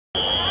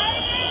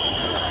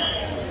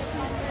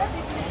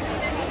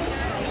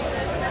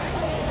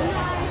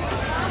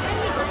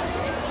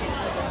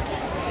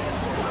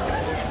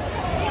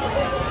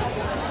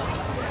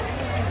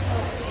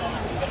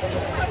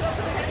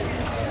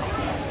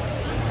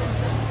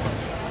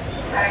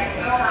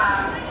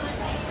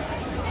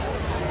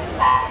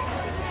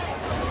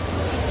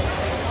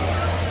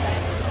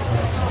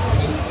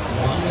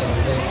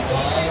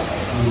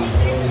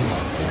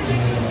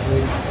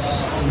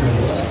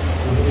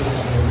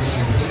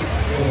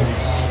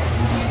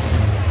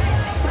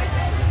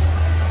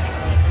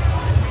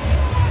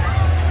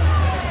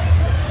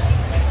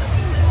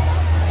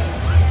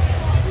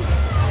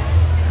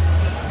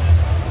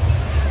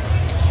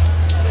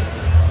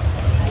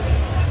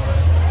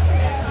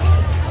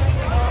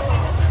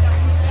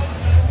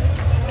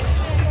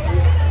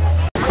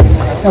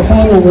Our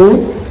final award,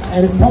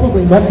 and it's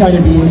probably not going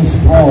to be any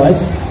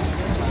surprise,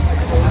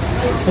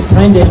 it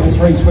came down to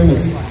three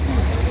swimmers.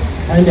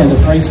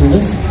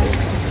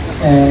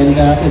 And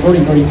they've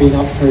already been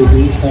up through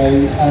here, so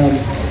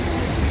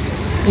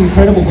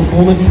incredible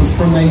performances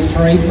from these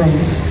three, from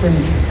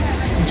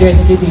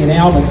Jess, Sydney and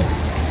Albert,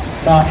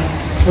 but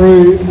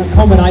through a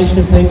combination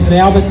of things, and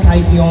Albert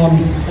taking on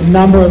a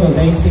number of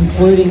events,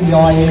 including the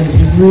IMs.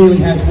 He really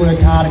has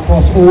worked hard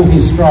across all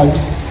his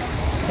strokes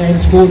and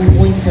scored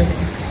points at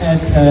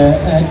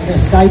a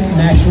state,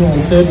 national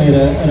and certainly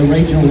at a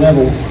regional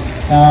level,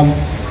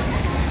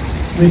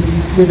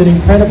 with an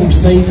incredible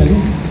season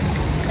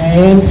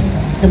and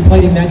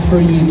completing that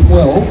through year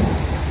 12.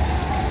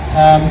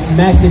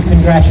 Massive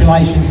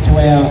congratulations to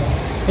our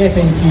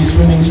FNQ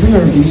Swimmer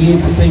of the Year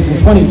for season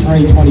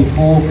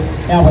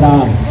 23-24, Albert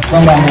Arm.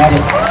 Well done,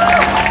 Albert.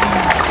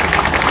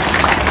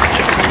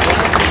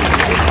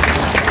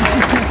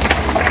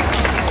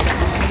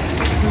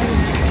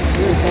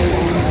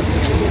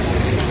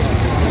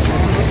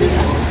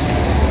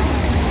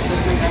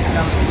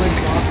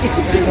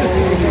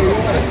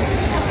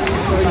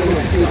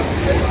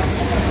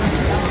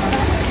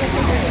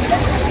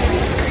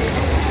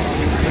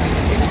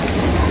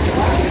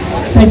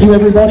 Thank you,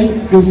 everybody.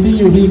 We'll see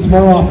you here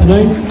tomorrow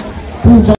afternoon.